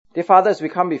Dear Father, as we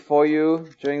come before you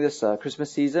during this Christmas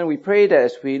season, we pray that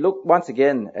as we look once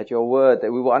again at your word,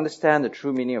 that we will understand the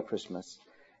true meaning of Christmas,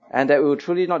 and that we will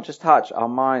truly not just touch our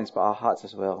minds, but our hearts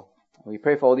as well. We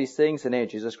pray for all these things in the name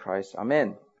of Jesus Christ.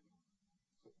 Amen.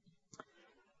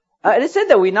 It is said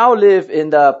that we now live in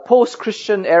the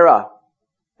post-Christian era.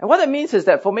 And what that means is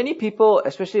that for many people,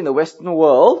 especially in the Western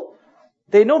world,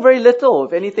 they know very little,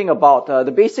 if anything, about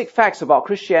the basic facts about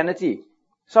Christianity.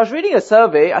 So I was reading a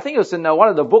survey, I think it was in one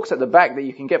of the books at the back that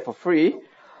you can get for free,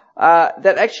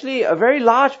 that actually a very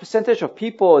large percentage of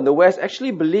people in the West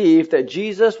actually believe that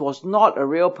Jesus was not a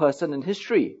real person in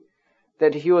history,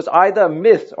 that he was either a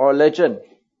myth or a legend.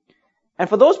 And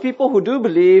for those people who do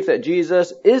believe that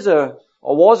Jesus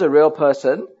was a real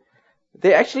person,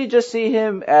 they actually just see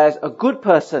him as a good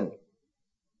person,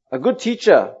 a good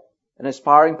teacher, an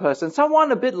inspiring person, someone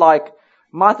a bit like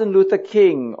Martin Luther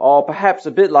King, or perhaps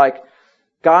a bit like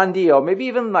Gandhi, or maybe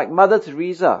even like Mother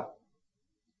Teresa.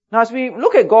 Now, as we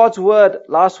look at God's word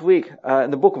last week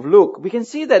in the book of Luke, we can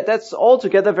see that that's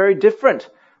altogether very different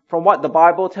from what the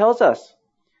Bible tells us.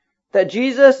 That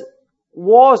Jesus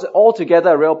was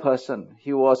altogether a real person.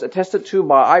 He was attested to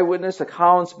by eyewitness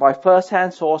accounts, by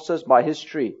first-hand sources, by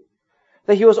history.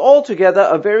 That he was altogether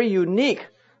a very unique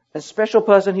and special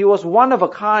person. He was one of a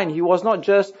kind. He was not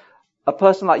just a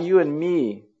person like you and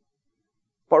me,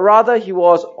 but rather he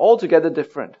was altogether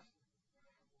different.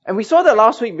 And we saw that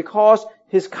last week because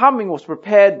his coming was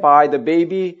prepared by the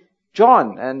baby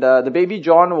John. And the baby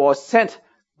John was sent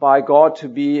by God to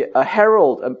be a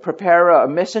herald, a preparer, a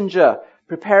messenger,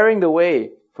 preparing the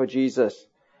way for Jesus.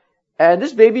 And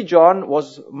this baby John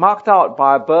was marked out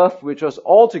by a birth which was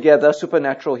altogether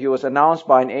supernatural. He was announced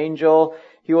by an angel.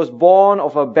 He was born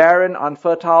of a barren,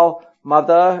 unfertile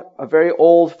mother, a very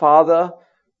old father.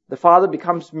 The father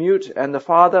becomes mute, and the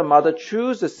father and mother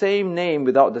choose the same name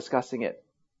without discussing it.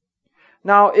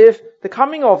 Now, if the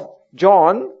coming of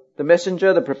John, the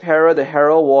messenger, the preparer, the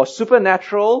herald, was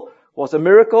supernatural, was a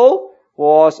miracle,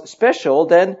 was special,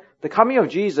 then the coming of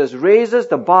Jesus raises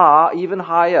the bar even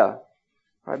higher.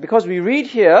 Right? Because we read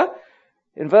here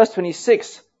in verse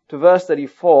 26 to verse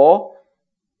 34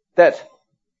 that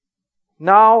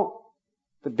now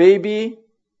the baby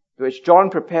which John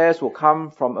prepares will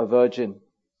come from a virgin.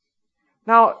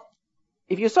 Now,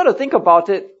 if you sort of think about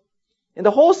it, in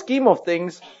the whole scheme of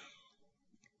things,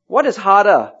 what is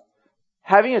harder?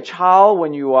 Having a child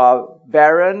when you are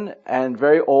barren and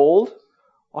very old,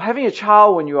 or having a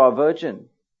child when you are a virgin?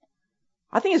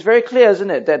 I think it's very clear,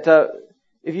 isn't it, that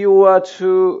if you were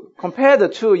to compare the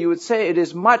two, you would say it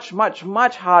is much, much,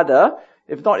 much harder,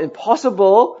 if not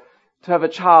impossible, to have a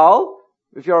child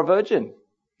if you're a virgin.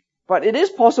 But it is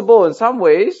possible in some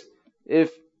ways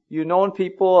if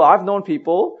I've known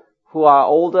people who are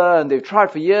older and they've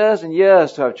tried for years and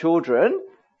years to have children,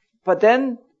 but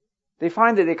then they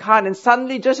find that they can't, and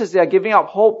suddenly, just as they are giving up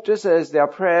hope, just as their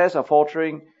prayers are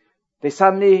faltering, they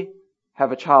suddenly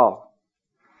have a child.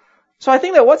 So I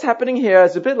think that what's happening here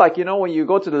is a bit like, when you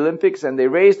go to the Olympics and they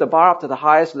raise the bar up to the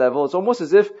highest level. It's almost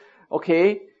as if,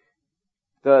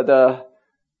 the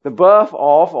birth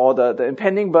of, or the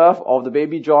impending birth of the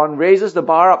baby John raises the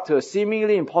bar up to a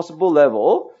seemingly impossible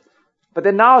level. But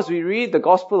then now as we read the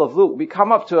Gospel of Luke, we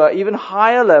come up to an even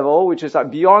higher level, which is like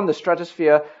beyond the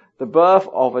stratosphere, the birth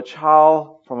of a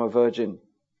child from a virgin.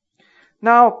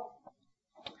 Now,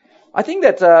 I think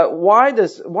that why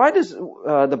does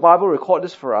the Bible record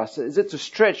this for us? Is it to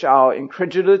stretch our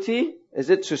incredulity? Is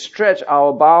it to stretch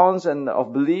our bounds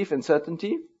of belief and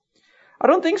certainty? I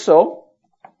don't think so.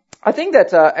 I think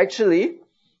that actually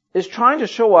is trying to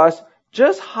show us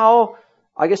just how,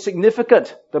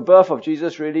 significant the birth of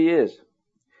Jesus really is.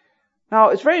 Now,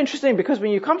 it's very interesting because when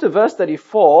you come to verse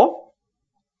 34,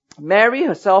 Mary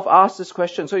herself asks this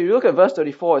question. So you look at verse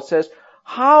 34, it says,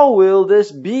 "How will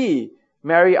this be?"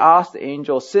 Mary asked the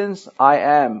angel, "since I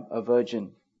am a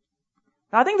virgin."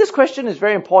 Now, I think this question is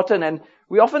very important, and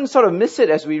we often sort of miss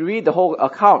it as we read the whole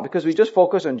account because we just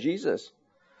focus on Jesus.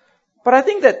 But I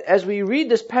think that as we read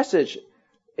this passage,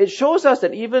 it shows us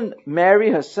that even Mary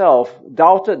herself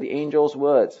doubted the angel's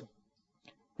words.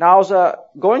 Now, I was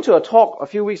going to a talk a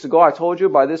few weeks ago, I told you,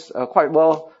 by this quite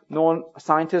well-known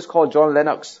scientist called John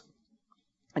Lennox.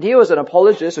 And he was an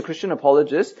apologist, a Christian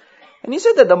apologist, and he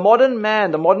said that the modern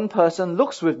man, the modern person,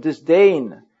 looks with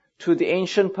disdain to the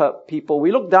ancient people.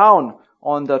 We look down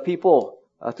on the people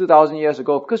 2,000 years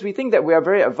ago because we think that we are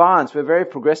very advanced, we're very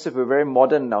progressive, we're very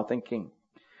modern in our thinking.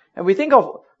 And we think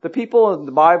of the people in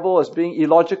the Bible as being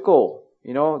illogical,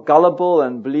 gullible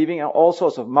and believing all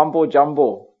sorts of mumbo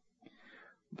jumbo.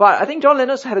 But I think John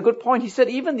Lennox had a good point. He said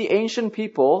even the ancient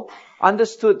people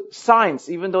understood science,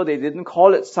 even though they didn't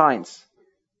call it science.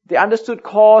 They understood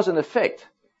cause and effect.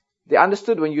 They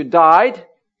understood when you died,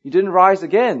 you didn't rise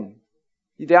again.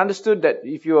 They understood that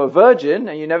if you're a virgin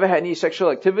and you never had any sexual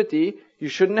activity, you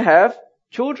shouldn't have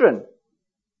children.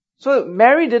 So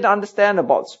Mary didn't understand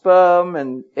about sperm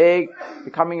and egg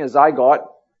becoming a zygote.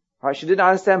 Right? She didn't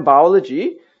understand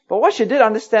biology. But what she did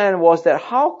understand was that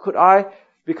how could I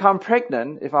become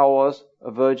pregnant if I was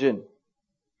a virgin?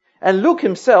 And Luke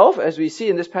himself, as we see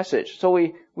in this passage, so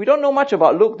we don't know much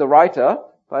about Luke the writer,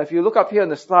 but if you look up here on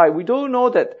the slide, we do know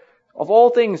that of all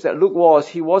things that Luke was,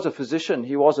 he was a physician,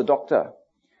 he was a doctor.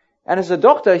 And as a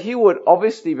doctor, he would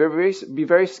obviously be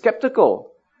very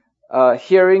skeptical,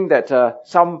 hearing that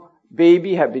some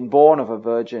baby had been born of a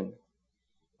virgin.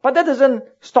 But that doesn't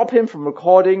stop him from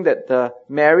recording that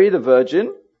Mary, the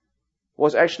virgin,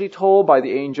 was actually told by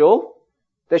the angel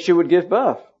that she would give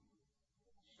birth.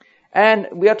 And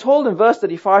we are told in verse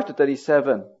 35 to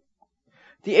 37,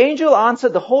 the angel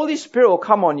answered, the Holy Spirit will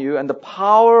come on you, and the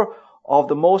power of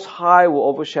the Most High will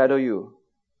overshadow you.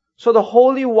 So the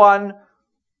Holy One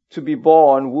to be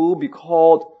born will be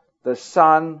called the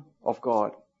Son of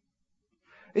God.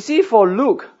 You see, for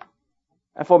Luke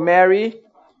and for Mary,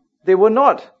 they were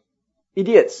not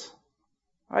idiots.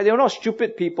 Right? They were not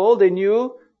stupid people. They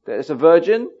knew that as a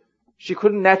virgin, she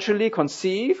couldn't naturally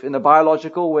conceive in a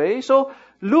biological way. So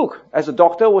Luke, as a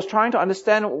doctor, was trying to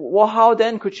understand, well, how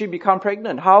then could she become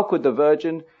pregnant? How could the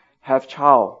virgin have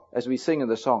child, as we sing in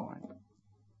the song? Right?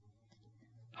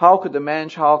 How could the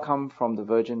man-child come from the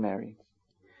Virgin Mary?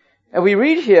 And we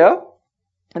read here,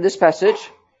 in this passage,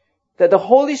 that the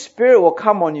Holy Spirit will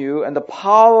come on you and the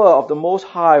power of the Most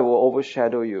High will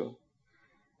overshadow you.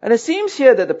 And it seems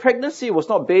here that the pregnancy was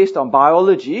not based on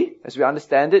biology, as we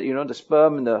understand it, the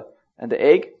sperm and the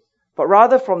egg, but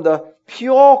rather from the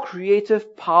pure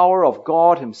creative power of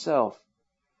God Himself.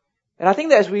 And I think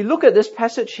that as we look at this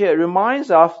passage here, it reminds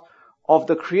us of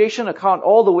the creation account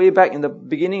all the way back in the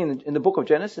beginning in the book of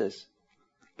Genesis.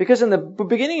 Because in the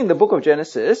beginning in the book of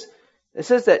Genesis, it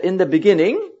says that in the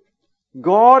beginning,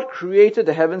 God created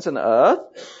the heavens and the earth.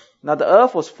 Now the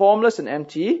earth was formless and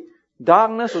empty.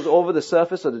 Darkness was over the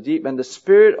surface of the deep, and the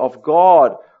Spirit of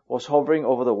God was hovering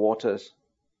over the waters.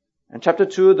 And chapter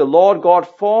 2, the Lord God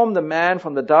formed the man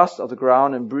from the dust of the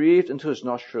ground and breathed into his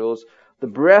nostrils the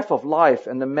breath of life,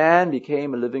 and the man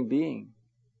became a living being.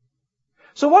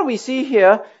 So what we see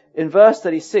here in verse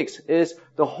 36 is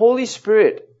the Holy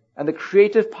Spirit and the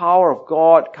creative power of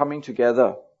God coming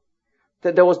together.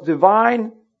 That there was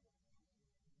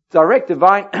direct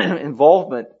divine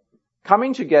involvement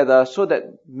coming together so that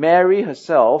Mary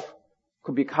herself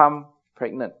could become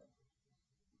pregnant.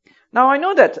 Now I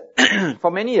know that for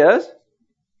many years,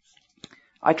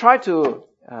 I tried to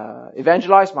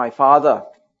evangelize my father.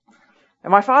 And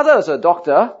my father is a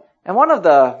doctor, and one of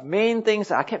the main things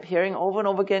that I kept hearing over and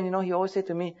over again, he always said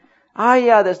to me,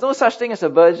 there's no such thing as a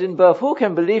virgin birth. Who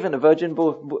can believe in a virgin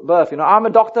birth? I'm a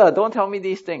doctor, don't tell me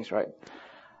these things, right?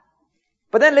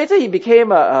 But then later he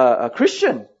became a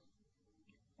Christian.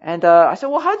 And I said,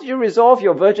 well, how did you resolve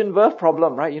your virgin birth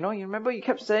problem, right? You remember you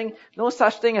kept saying no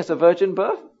such thing as a virgin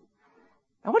birth?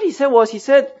 And what he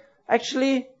said,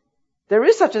 actually, there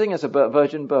is such a thing as a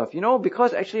virgin birth,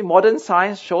 because actually modern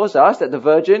science shows us that the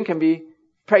virgin can be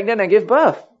pregnant and give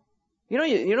birth.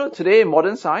 Today in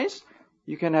modern science,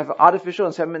 you can have artificial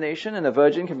insemination and a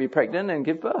virgin can be pregnant and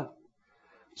give birth.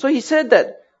 So he said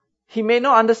that he may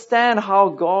not understand how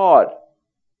God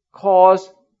caused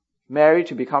Mary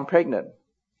to become pregnant.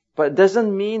 But it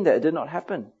doesn't mean that it did not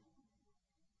happen.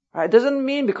 Right? It doesn't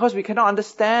mean because we cannot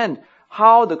understand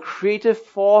how the creative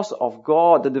force of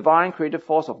God, the divine creative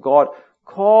force of God,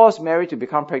 caused Mary to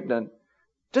become pregnant.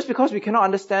 Just because we cannot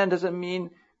understand doesn't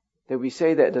mean that we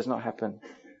say that it does not happen.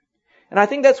 And I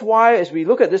think that's why, as we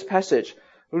look at this passage,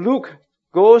 Luke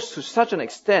goes to such an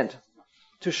extent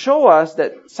to show us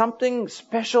that something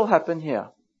special happened here.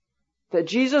 That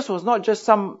Jesus was not just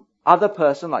some other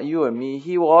person like you and me.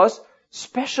 He was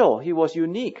special. He was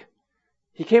unique.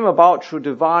 He came about through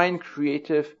divine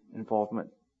creative involvement.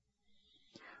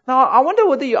 Now, I wonder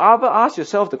whether you ever ask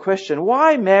yourself the question,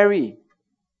 why Mary?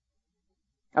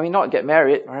 I mean, not get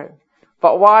married, right?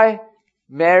 But why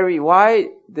Mary? Why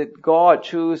did God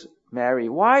choose Mary?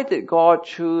 Why did God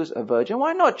choose a virgin?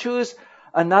 Why not choose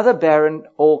another barren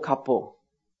old couple?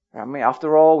 I mean,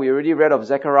 after all, we already read of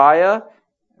Zechariah,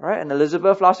 right, and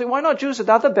Elizabeth last week. Why not choose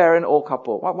another barren old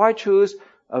couple? Why choose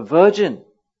a virgin?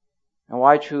 And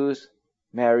why choose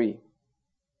Mary?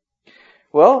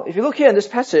 Well, if you look here in this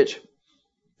passage,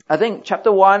 I think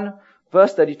chapter 1,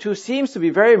 verse 32 seems to be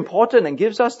very important and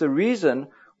gives us the reason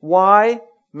why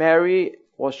Mary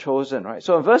was chosen, right?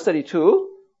 So in verse 32,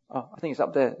 I think it's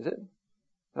up there, is it?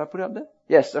 Did I put it up there?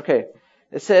 Yes, okay.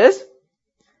 It says,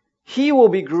 "He will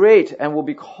be great and will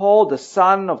be called the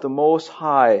Son of the Most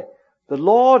High. The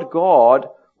Lord God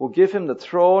will give him the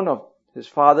throne of his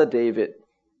father David,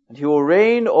 and he will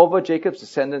reign over Jacob's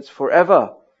descendants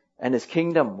forever, and his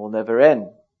kingdom will never end."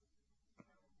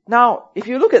 Now, if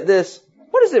you look at this,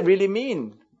 what does it really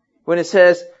mean when it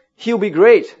says, "He'll be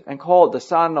great and called the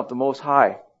Son of the Most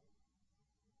High"?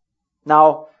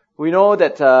 Now, we know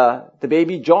that the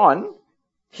baby John,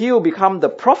 he will become the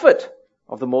prophet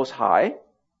of the Most High.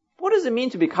 What does it mean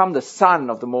to become the Son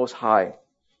of the Most High?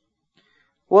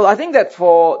 Well, I think that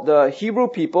for the Hebrew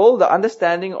people, the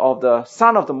understanding of the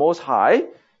Son of the Most High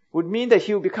would mean that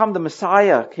he will become the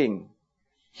Messiah King.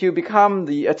 He will become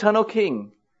the eternal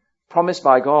King promised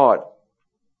by God.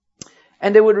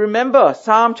 And they would remember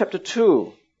Psalm chapter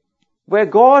 2, where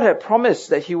God had promised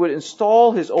that he would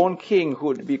install his own king who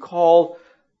would be called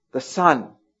the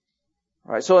Son.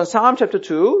 Right? So in Psalm chapter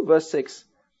 2, verse 6,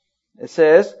 it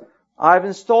says, "I've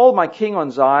installed my king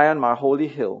on Zion, my holy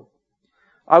hill.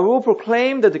 I will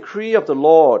proclaim the decree of the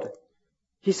Lord.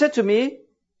 He said to me,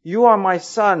 'You are my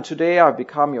son, today I've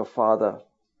become your father.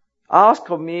 Ask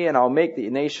of me and I'll make the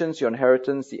nations your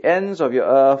inheritance, the ends of your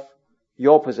earth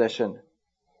your possession.'"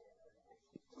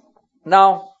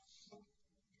 Now,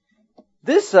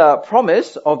 this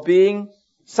promise of being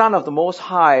Son of the Most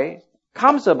High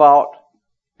comes about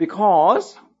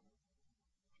because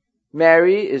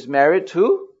Mary is married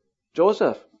to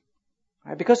Joseph.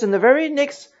 Right? Because in the very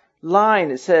next line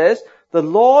it says, "The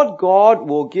Lord God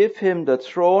will give him the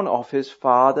throne of his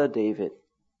father David."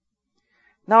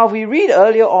 Now, if we read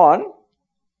earlier on,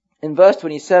 in verse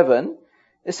 27,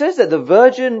 it says that the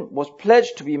virgin was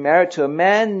pledged to be married to a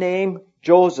man named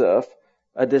Joseph,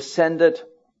 a descendant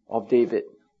of David.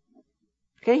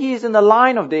 Okay, he is in the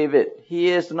line of David. He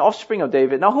is an offspring of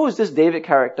David. Now, who is this David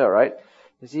character, right?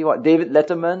 Is he what, David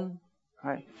Letterman?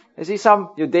 Right? Is he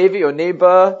your David, your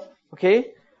neighbor?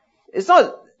 Okay? It's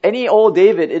not any old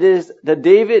David. It is the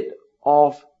David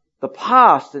of the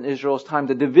past in Israel's time,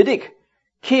 the Davidic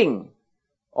king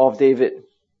of David.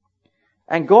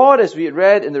 And God, as we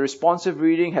read in the responsive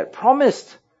reading, had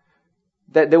promised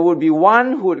that there would be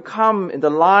one who would come in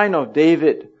the line of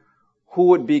David who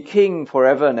would be king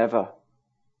forever and ever.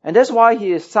 And that's why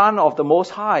he is Son of the Most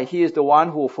High. He is the one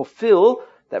who will fulfill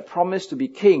that promise to be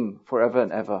king forever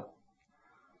and ever.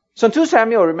 So in 2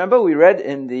 Samuel, remember we read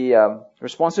in the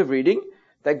responsive reading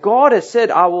that God has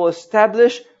said, "I will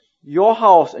establish your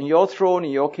house and your throne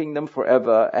and your kingdom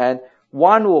forever, and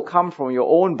one will come from your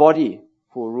own body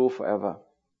who will rule forever."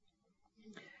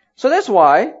 So that's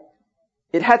why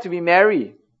it had to be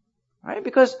Mary, right?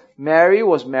 Because Mary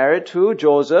was married to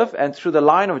Joseph, and through the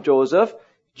line of Joseph,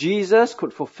 Jesus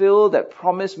could fulfill that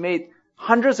promise made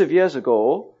hundreds of years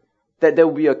ago that there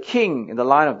will be a king in the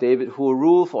line of David who will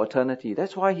rule for eternity.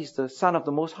 That's why he's the Son of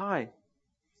the Most High.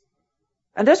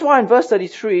 And that's why in verse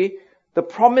 33, the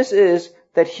promise is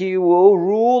that he will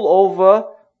rule over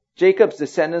Jacob's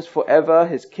descendants forever.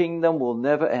 His kingdom will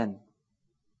never end.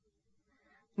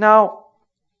 Now,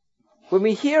 when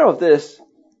we hear of this,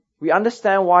 we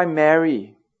understand why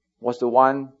Mary was the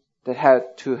one that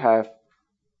had to have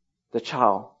the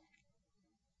child.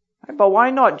 But why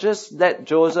not just let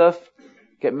Joseph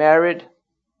get married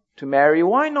to Mary?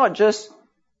 Why not just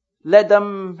let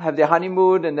them have their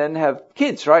honeymoon and then have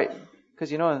kids, right? Because,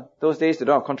 those days they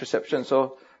don't have contraception,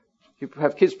 so you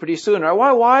have kids pretty soon,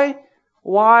 right?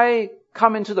 Why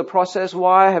come into the process?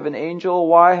 Why have an angel?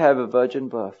 Why have a virgin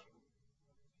birth?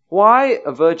 Why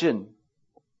a virgin?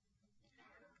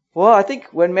 Well, I think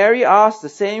when Mary asks the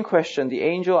same question, the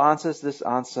angel answers this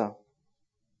answer.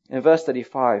 In verse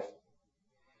 35,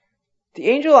 the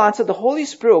angel answered, "The Holy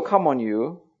Spirit will come on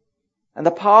you, and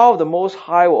the power of the Most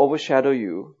High will overshadow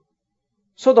you.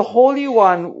 So the Holy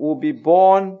One will be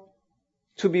born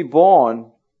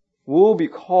will be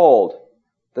called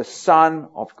the Son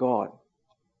of God."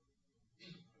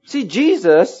 See,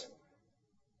 Jesus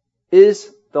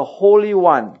is the Holy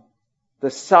One, the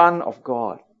Son of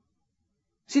God.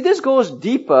 See, this goes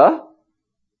deeper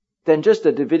than just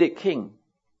the Davidic king.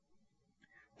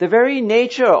 The very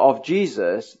nature of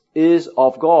Jesus is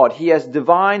of God. He has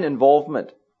divine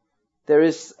involvement. There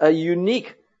is a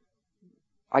unique,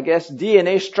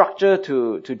 DNA structure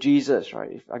to Jesus,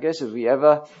 right? I guess if we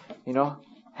ever,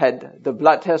 had the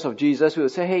blood test of Jesus, we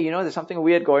would say, hey, there's something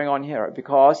weird going on here, right?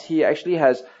 Because he actually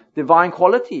has divine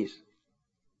qualities.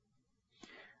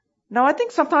 Now, I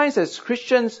think sometimes as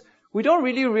Christians, we don't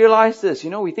really realize this.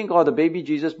 We think, the baby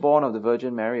Jesus born of the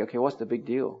Virgin Mary, okay, what's the big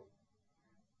deal?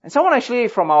 And someone actually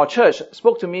from our church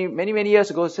spoke to me many, many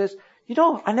years ago and says,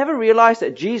 I never realized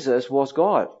that Jesus was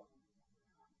God.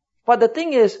 But the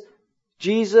thing is,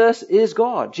 Jesus is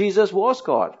God. Jesus was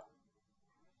God.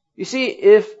 You see,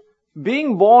 if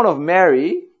being born of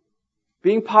Mary,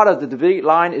 being part of the Davidic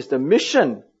line is the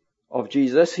mission of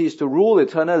Jesus, He is to rule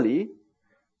eternally,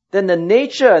 then the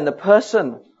nature and the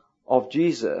person of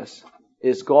Jesus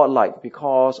is godlike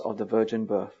because of the virgin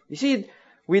birth. You see,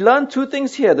 we learn two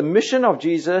things here, the mission of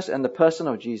Jesus and the person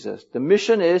of Jesus. The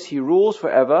mission is He rules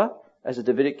forever as a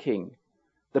Davidic king.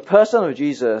 The person of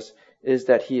Jesus is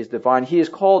that He is divine. He is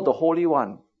called the Holy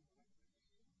One.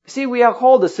 See, we are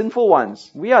called the sinful ones.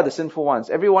 We are the sinful ones.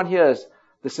 Everyone here is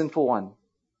the sinful one.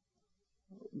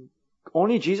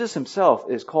 Only Jesus Himself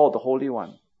is called the Holy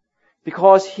One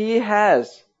because He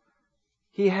has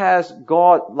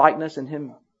God likeness in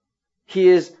Him. He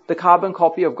is the carbon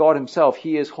copy of God Himself.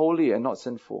 He is holy and not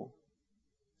sinful.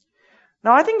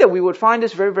 Now, I think that we would find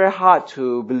this very, very hard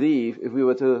to believe if we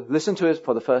were to listen to it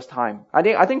for the first time.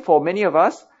 I think for many of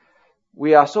us,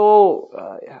 we are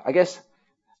so,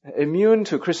 immune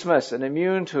to Christmas and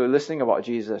immune to listening about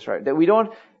Jesus, right? That we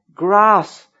don't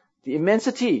grasp the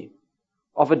immensity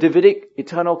of a Davidic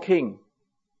eternal king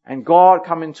and God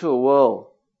come into a world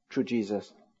through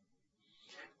Jesus.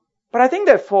 But I think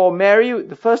that for Mary,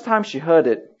 the first time she heard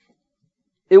it,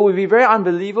 it would be very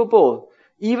unbelievable,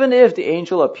 even if the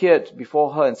angel appeared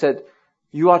before her and said,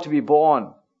 "You are to be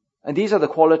born, and these are the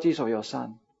qualities of your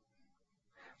son."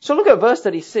 So look at verse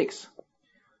 36.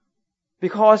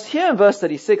 Because here in verse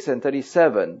 36 and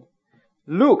 37,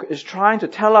 Luke is trying to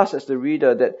tell us as the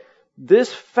reader that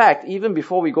this fact, even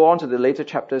before we go on to the later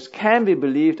chapters, can be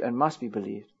believed and must be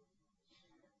believed.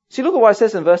 See, look at what it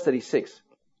says in verse 36.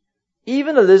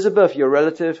 Even Elizabeth, your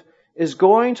relative, is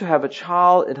going to have a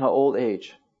child in her old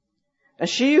age. And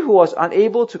she who was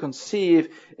unable to conceive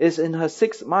is in her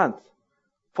 6th month.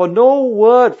 For no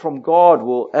word from God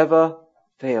will ever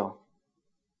fail.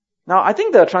 Now, I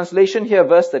think the translation here,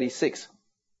 verse 36,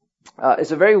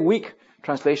 is a very weak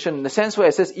translation in the sense where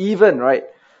it says even, right?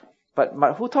 But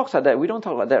who talks like that? We don't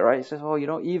talk like that, right? It says,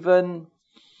 even,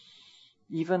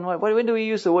 when do we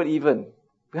use the word even?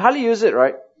 We hardly use it,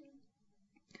 right?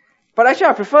 But actually,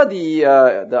 I prefer the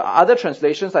other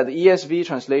translations, like the ESV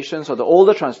translations or the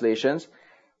older translations,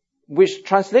 which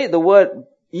translate the word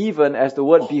even as the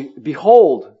word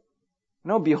behold.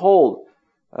 Behold.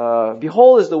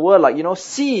 Behold is the word like,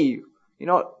 see,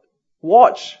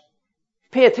 watch,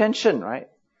 pay attention, right?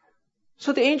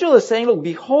 So the angel is saying, look,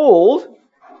 behold,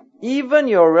 even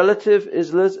your relative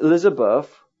Elizabeth,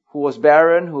 who was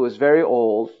barren, who was very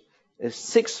old, is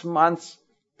 6 months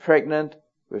pregnant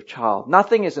with child.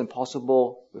 Nothing is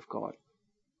impossible with God.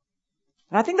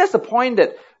 And I think that's the point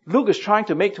that Luke is trying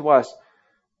to make to us.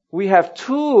 We have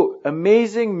two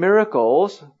amazing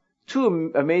miracles,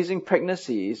 two amazing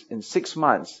pregnancies in 6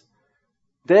 months.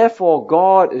 Therefore,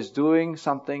 God is doing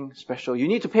something special. You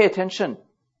need to pay attention.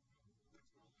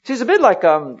 See, it's a bit like,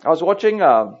 I was watching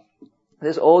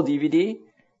this old DVD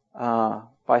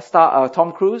by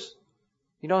Tom Cruise.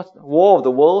 War of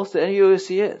the Worlds. Did any of you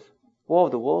see it? War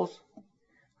of the Worlds.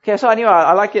 Okay, so anyway,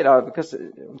 I like it because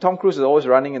Tom Cruise is always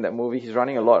running in that movie. He's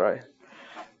running a lot, right?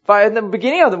 But in the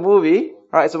beginning of the movie,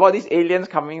 right, it's about these aliens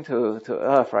coming to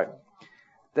Earth, right?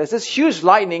 There's this huge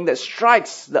lightning that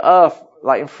strikes the Earth,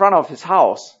 like in front of his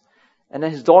house. And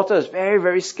then his daughter is very,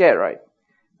 very scared, right?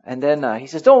 And then he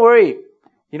says, don't worry.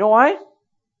 You know why?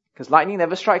 Because lightning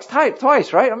never strikes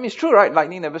twice, right? I mean, it's true, right?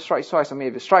 Lightning never strikes twice. I mean,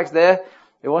 if it strikes there,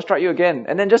 it won't strike you again.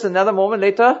 And then just another moment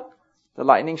later, the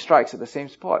lightning strikes at the same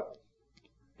spot.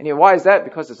 Anyway, why is that?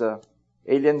 Because there's a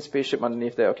alien spaceship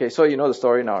underneath there. Okay, so you know the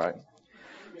story now, right?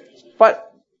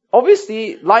 But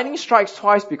obviously, lightning strikes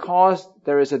twice because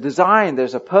there is a design,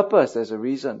 there's a purpose, there's a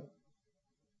reason.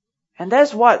 And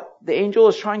that's what the angel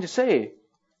is trying to say.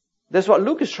 That's what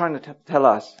Luke is trying to tell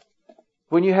us.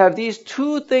 When you have these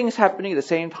two things happening at the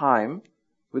same time,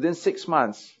 within 6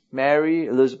 months, Mary,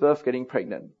 Elizabeth getting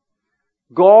pregnant,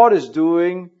 God is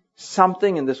doing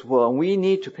something in this world, and we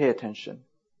need to pay attention.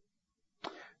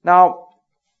 Now,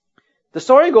 the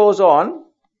story goes on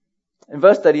in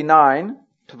verse 39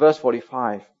 to verse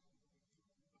 45.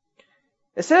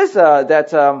 It says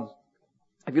that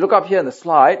if you look up here in the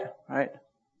slide, right,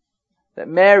 that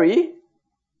Mary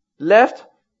left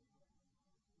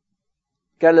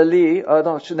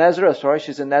Nazareth,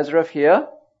 she's in Nazareth here,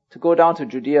 to go down to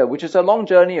Judea, which is a long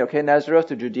journey, okay, Nazareth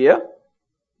to Judea.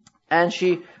 And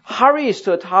she hurries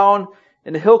to a town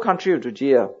in the hill country of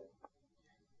Judea,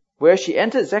 where she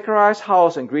entered Zechariah's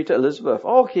house and greeted Elizabeth.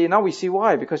 Oh, okay, now we see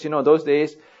why. Because, those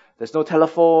days, there's no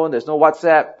telephone, there's no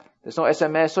WhatsApp, there's no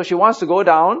SMS. So she wants to go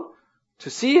down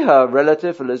to see her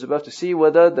relative Elizabeth, to see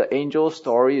whether the angel's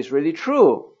story is really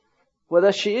true,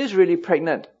 whether she is really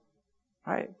pregnant,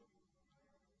 right?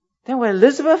 Then when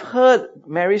Elizabeth heard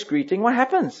Mary's greeting, what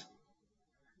happens?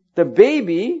 The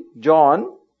baby,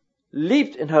 John,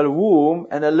 leaped in her womb,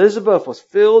 and Elizabeth was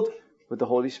filled with the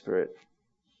Holy Spirit.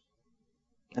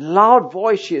 In a loud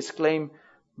voice she exclaimed,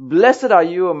 "Blessed are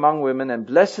you among women, and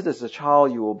blessed is the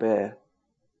child you will bear.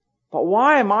 But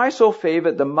why am I so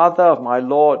favored, the mother of my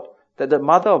Lord, that the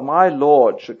mother of my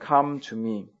Lord should come to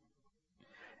me?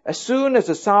 As soon as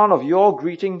the sound of your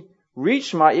greeting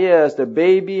reached my ears, the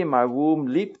baby in my womb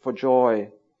leaped for joy.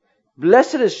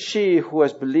 Blessed is she who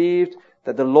has believed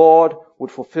that the Lord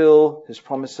would fulfill his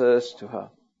promises to her."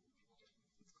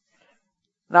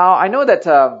 Now, I know that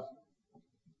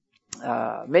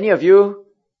many of you,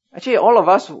 actually all of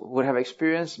us would have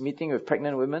experienced meeting with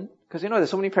pregnant women, because there's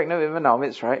so many pregnant women in our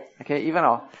midst, right? Okay, even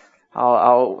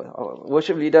our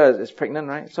worship leader is pregnant,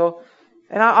 right? So,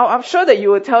 and I'm sure that they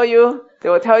will tell you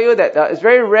that it's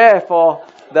very rare for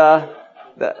the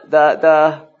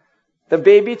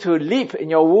baby to leap in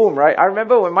your womb, right? I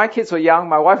remember when my kids were young,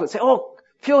 my wife would say, "Oh,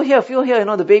 feel here,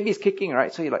 the baby's kicking,"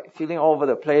 right? So you're like feeling all over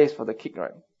the place for the kick,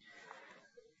 right?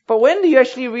 But when do you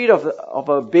actually read of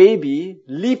a baby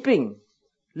leaping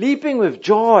with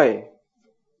joy?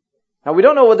 Now we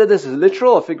don't know whether this is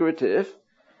literal or figurative,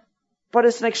 but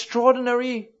it's an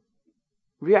extraordinary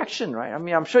reaction, right? I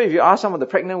mean, I'm sure if you ask some of the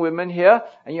pregnant women here,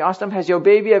 and you ask them, "Has your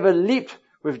baby ever leaped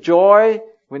with joy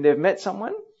when they've met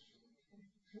someone?"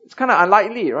 It's kind of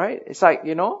unlikely, right? It's like,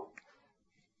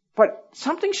 but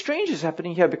something strange is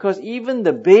happening here, because even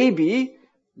the baby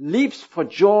leaps for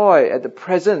joy at the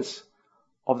presence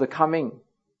of the coming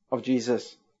of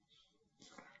Jesus.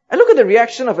 And look at the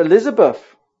reaction of Elizabeth.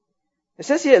 It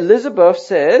says here, Elizabeth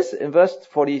says in verse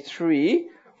 43,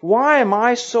 "Why am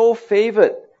I so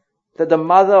favored that the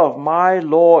mother of my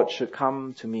Lord should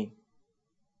come to me?"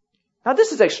 Now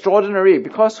this is extraordinary,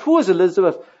 because who is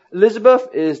Elizabeth?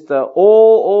 Elizabeth is the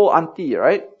old auntie,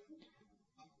 right?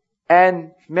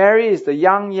 And Mary is the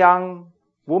young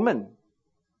woman.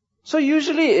 So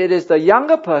usually it is the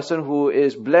younger person who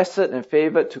is blessed and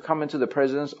favored to come into the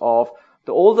presence of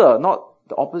the older, not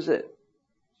the opposite.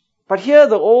 But here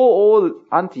the old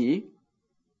auntie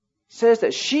says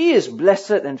that she is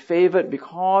blessed and favored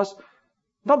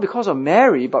not because of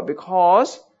Mary, but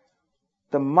because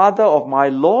the mother of my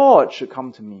Lord should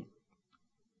come to me.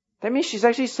 That means she's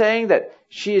actually saying that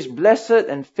she is blessed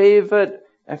and favored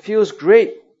and feels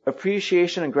great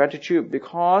appreciation and gratitude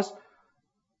because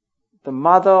the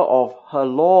mother of her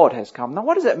Lord has come. Now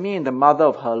what does that mean, the mother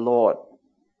of her Lord?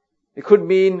 It could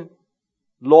mean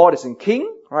Lord as in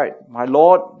king, right? My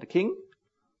Lord the king.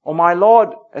 Or my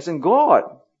Lord as in God.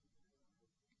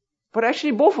 But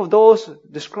actually both of those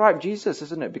describe Jesus,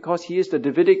 isn't it? Because he is the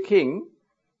Davidic king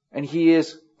and he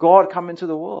is God come into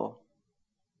the world.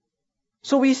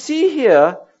 So we see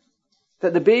here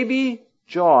that the baby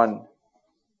John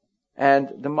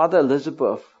and the mother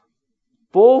Elizabeth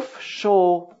both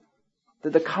show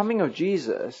that the coming of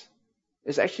Jesus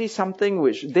is actually something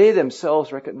which they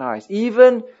themselves recognize.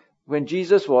 Even when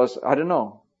Jesus was, I don't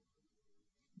know,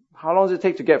 how long does it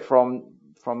take to get from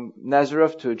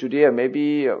Nazareth to Judea?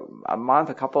 Maybe a month,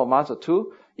 a couple of months or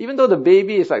two. Even though the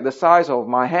baby is like the size of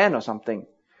my hand or something,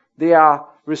 they are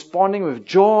responding with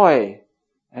joy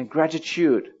and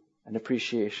gratitude and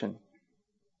appreciation.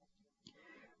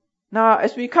 Now,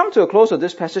 as we come to a close of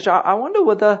this passage, I wonder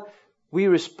whether we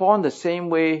respond the same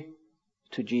way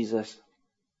to Jesus.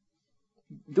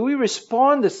 Do we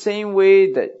respond the same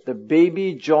way that the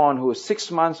baby John, who is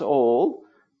 6 months old,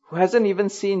 who hasn't even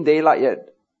seen daylight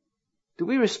yet, do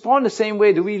we respond the same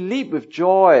way? Do we leap with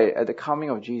joy at the coming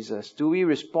of Jesus? Do we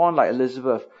respond like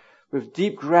Elizabeth with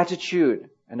deep gratitude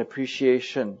and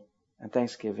appreciation and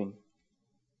thanksgiving?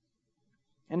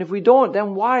 And if we don't,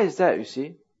 then why is that, you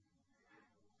see?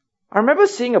 I remember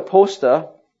seeing a poster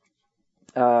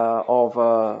of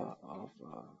a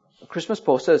Christmas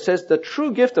poster. It says, "The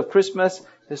true gift of Christmas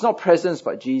is not presents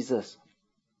but Jesus."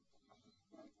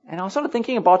 And I was sort of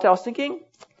thinking about it. I was thinking,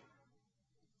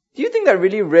 do you think that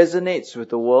really resonates with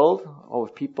the world or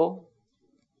with people?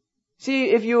 See,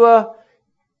 if you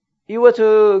were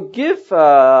to give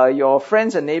your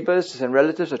friends and neighbors and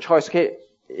relatives a choice, okay,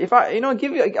 if I'll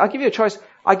give you a choice.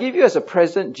 I give you as a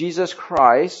present Jesus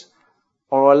Christ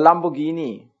or a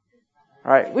Lamborghini,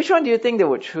 right? Which one do you think they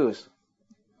would choose?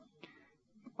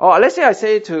 Or let's say I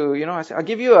say I'll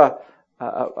give you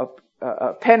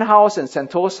a penthouse in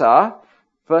Sentosa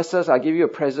versus I give you a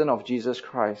present of Jesus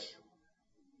Christ.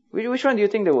 Which one do you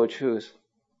think they will choose?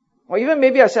 Or even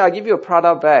maybe I say I'll give you a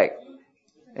Prada bag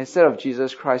instead of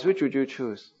Jesus Christ. Which would you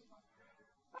choose?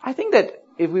 I think that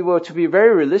if we were to be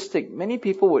very realistic, many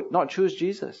people would not choose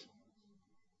Jesus.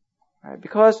 Right?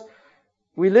 Because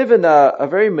we live in a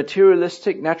very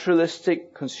materialistic,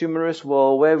 naturalistic, consumerist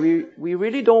world where we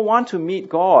really don't want to meet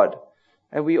God,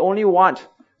 and we only want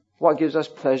what gives us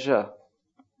pleasure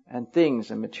and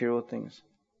things and material things.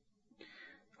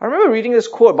 I remember reading this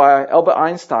quote by Albert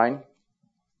Einstein,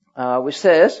 which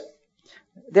says,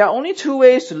 there are only two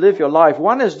ways to live your life.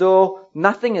 One as though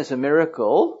nothing is a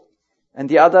miracle, and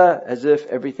the other as if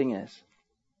everything is.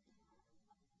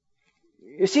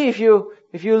 You see, if you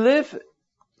live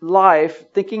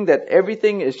life thinking that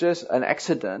everything is just an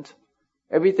accident,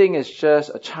 everything is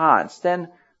just a chance, then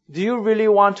do you really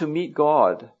want to meet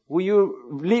God? Will you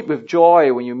leap with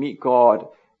joy when you meet God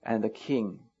and the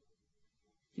King?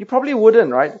 You probably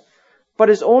wouldn't, right? But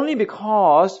it's only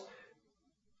because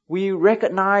we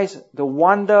recognize the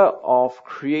wonder of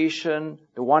creation,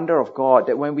 the wonder of God,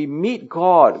 that when we meet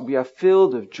God, we are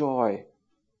filled with joy.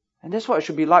 And that's what it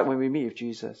should be like when we meet with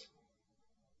Jesus.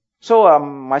 So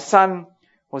my son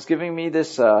was giving me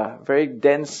this very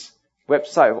dense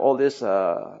website of all these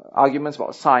arguments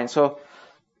about science. So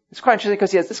it's quite interesting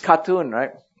because he has this cartoon,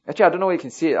 right? Actually, I don't know if you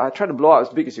can see it. I try to blow out as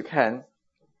big as you can.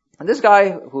 And this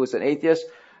guy, who's an atheist,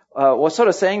 was sort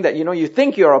of saying that, you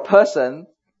think you're a person,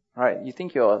 right? You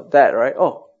think you're that, right?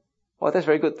 Oh, that's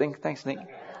very good. Thanks, Nick.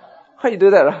 How do you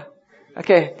do that?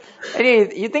 Okay.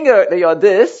 Anyway, you think that you're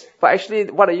this, but actually,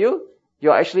 what are you?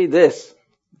 You're actually this.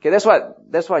 Okay,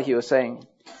 that's what he was saying.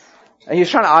 And he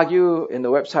was trying to argue in the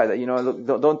website that,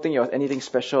 look, don't think you're anything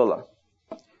special.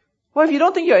 Well, if you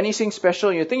don't think you're anything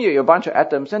special, you think you're a bunch of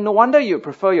atoms, then no wonder you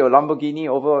prefer your Lamborghini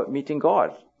over meeting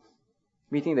God,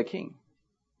 meeting the King.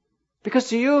 Because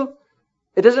to you,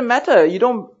 it doesn't matter.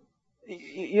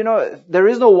 There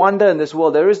is no wonder in this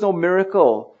world. There is no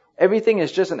miracle. Everything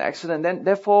is just an accident. Then,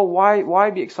 therefore,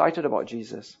 why be excited about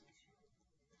Jesus?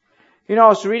 I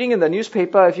was reading in the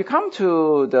newspaper, if you come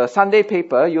to the Sunday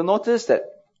paper, you'll notice that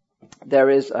there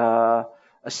is a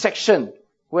section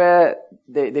where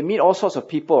they meet all sorts of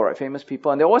people, right? Famous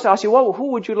people. And they always ask you, who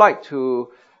would you like to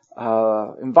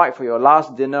invite for your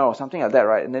last dinner or something like that,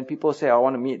 right? And then people say, I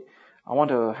want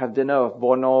to have dinner with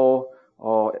Bono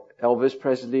or Elvis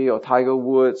Presley or Tiger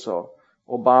Woods or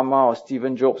Obama or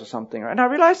Stephen Jobs or something, right? And I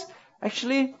realized,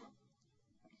 actually,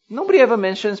 nobody ever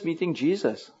mentions meeting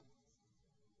Jesus.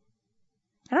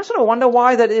 And I sort of wonder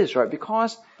why that is, right?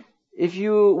 Because if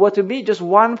you were to meet just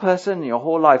one person in your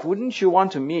whole life, wouldn't you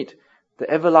want to meet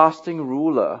the everlasting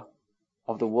ruler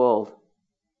of the world,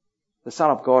 the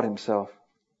Son of God himself?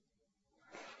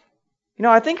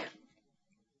 I think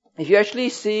if you actually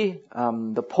see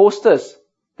the posters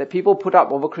that people put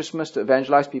up over Christmas to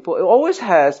evangelize people, it always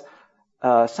has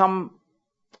some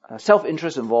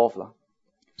self-interest involved.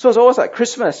 So it's always like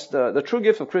Christmas. The true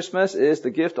gift of Christmas is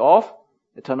the gift of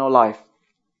eternal life.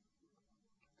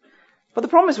 But the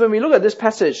problem is when we look at this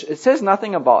passage, it says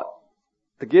nothing about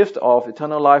the gift of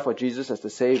eternal life or Jesus as the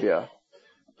Savior.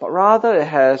 But rather it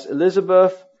has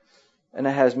Elizabeth and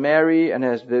it has Mary and it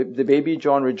has the baby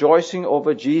John rejoicing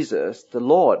over Jesus, the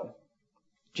Lord.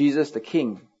 Jesus the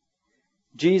King.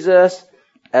 Jesus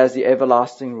as the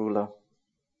everlasting ruler.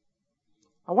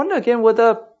 I wonder again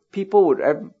whether people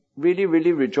would really,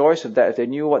 really rejoice with that if they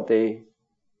knew what they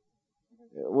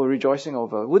were rejoicing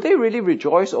over. Would they really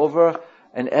rejoice over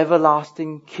an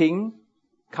everlasting King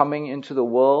coming into the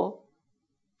world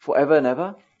forever and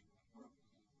ever?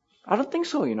 I don't think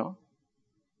so,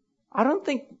 I don't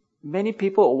think many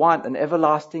people want an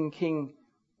everlasting King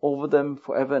over them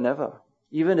forever and ever,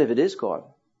 even if it is God.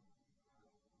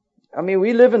 I mean,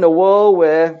 we live in a world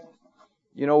where,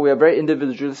 we are very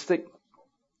individualistic.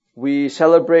 We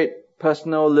celebrate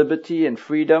personal liberty and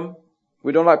freedom.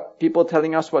 We don't like people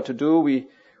telling us what to do. We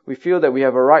feel that we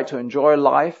have a right to enjoy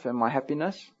life and my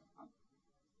happiness.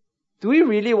 Do we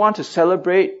really want to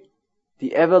celebrate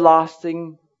the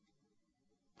everlasting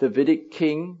Davidic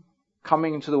King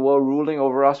coming into the world, ruling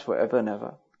over us forever and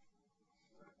ever?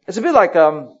 It's a bit like,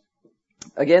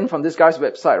 again, from this guy's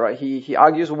website, right? He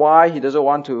argues why he doesn't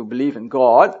want to believe in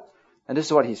God. And this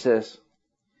is what he says.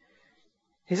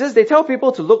 He says, they tell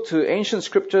people to look to ancient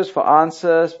scriptures for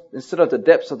answers instead of the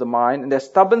depths of the mind, and their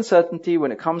stubborn certainty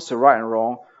when it comes to right and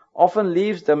wrong often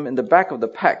leaves them in the back of the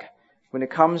pack when it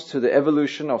comes to the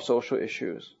evolution of social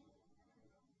issues.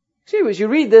 See, as you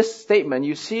read this statement,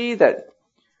 you see that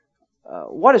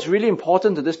what is really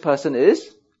important to this person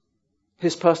is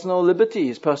his personal liberty,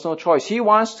 his personal choice. He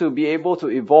wants to be able to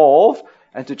evolve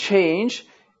and to change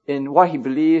in what he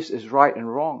believes is right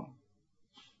and wrong.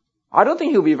 I don't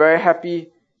think he'll be very happy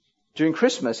during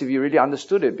Christmas if he really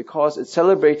understood it, because it's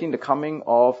celebrating the coming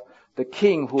of the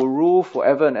King who will rule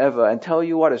forever and ever and tell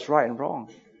you what is right and wrong.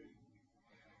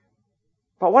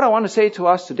 But what I want to say to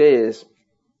us today is,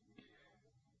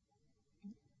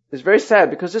 It's very sad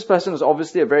because this person is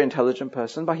obviously a very intelligent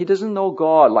person, but he doesn't know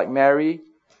God like Mary,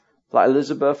 like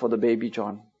Elizabeth, or the baby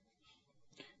John.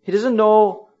 He doesn't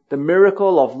know the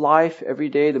miracle of life every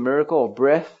day, the miracle of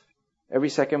breath every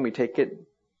second we take it.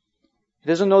 He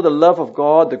doesn't know the love of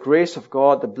God, the grace of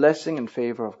God, the blessing and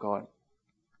favor of God.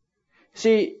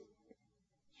 See,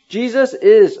 Jesus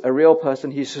is a real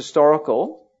person. He's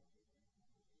historical.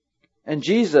 And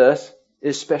Jesus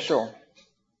is special.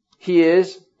 He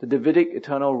is the Davidic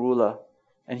eternal ruler.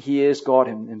 And He is God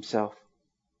Himself.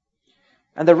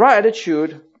 And the right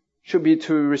attitude should be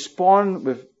to respond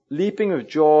with leaping with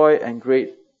joy and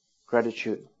great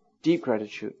gratitude, deep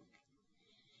gratitude.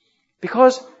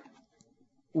 Because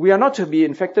we are not to be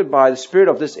infected by the spirit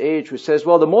of this age which says,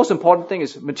 well, the most important thing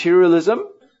is materialism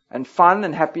and fun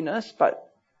and happiness, but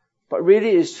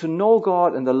really is to know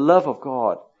God and the love of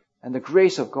God and the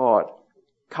grace of God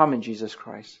come in Jesus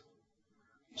Christ.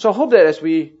 So I hope that as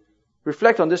we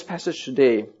reflect on this passage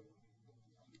today,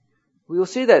 we will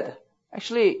see that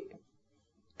actually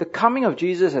the coming of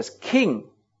Jesus as King,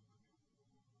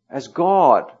 as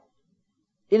God,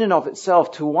 in and of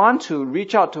itself, to want to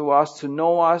reach out to us, to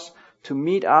know us, to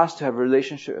meet us, to have a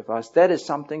relationship with us, that is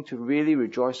something to really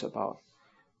rejoice about.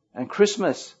 And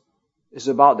Christmas is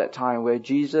about that time where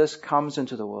Jesus comes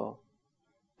into the world.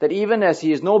 That even as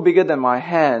He is no bigger than my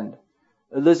hand,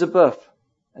 Elizabeth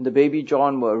and the baby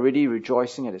John were already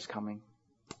rejoicing at His coming.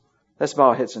 Let's bow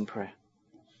our heads in prayer.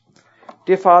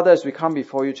 Dear Father, as we come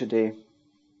before You today,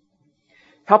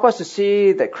 help us to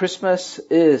see that Christmas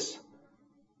is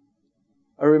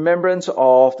a remembrance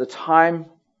of the time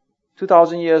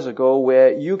 2,000 years ago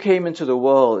where You came into the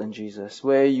world in Jesus,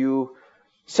 where You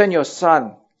sent Your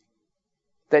Son,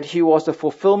 that He was the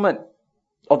fulfillment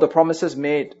of the promises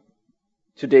made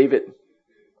to David.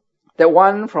 That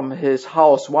one from his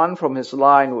house, one from his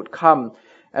line would come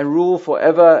and rule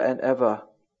forever and ever.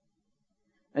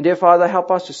 And dear Father, help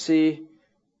us to see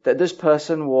that this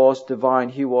person was divine.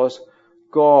 He was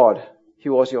God. He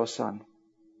was Your Son.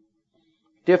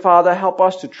 Dear Father, help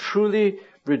us to truly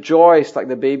rejoice like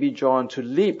the baby John, to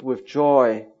leap with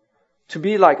joy, to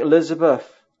be like Elizabeth,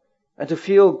 and to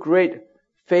feel great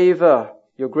favor,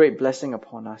 Your great blessing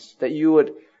upon us, that You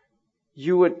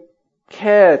would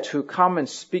care to come and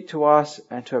speak to us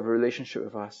and to have a relationship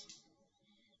with us.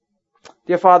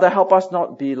 Dear Father, help us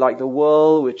not be like the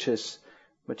world, which is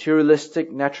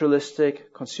materialistic,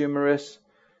 naturalistic, consumerist,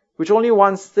 which only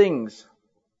wants things,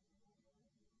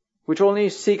 which only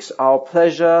seeks our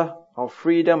pleasure, our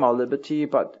freedom, our liberty,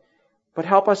 but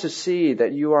help us to see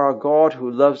that You are a God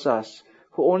who loves us,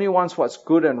 who only wants what's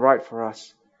good and right for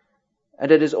us.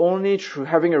 And it is only through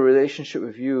having a relationship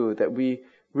with You that we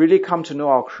really come to know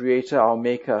our Creator, our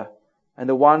Maker, and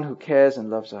the one who cares and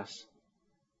loves us.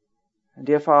 And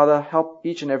dear Father, help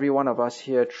each and every one of us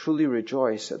here truly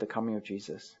rejoice at the coming of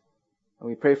Jesus. And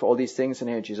we pray for all these things in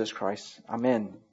the name of Jesus Christ. Amen.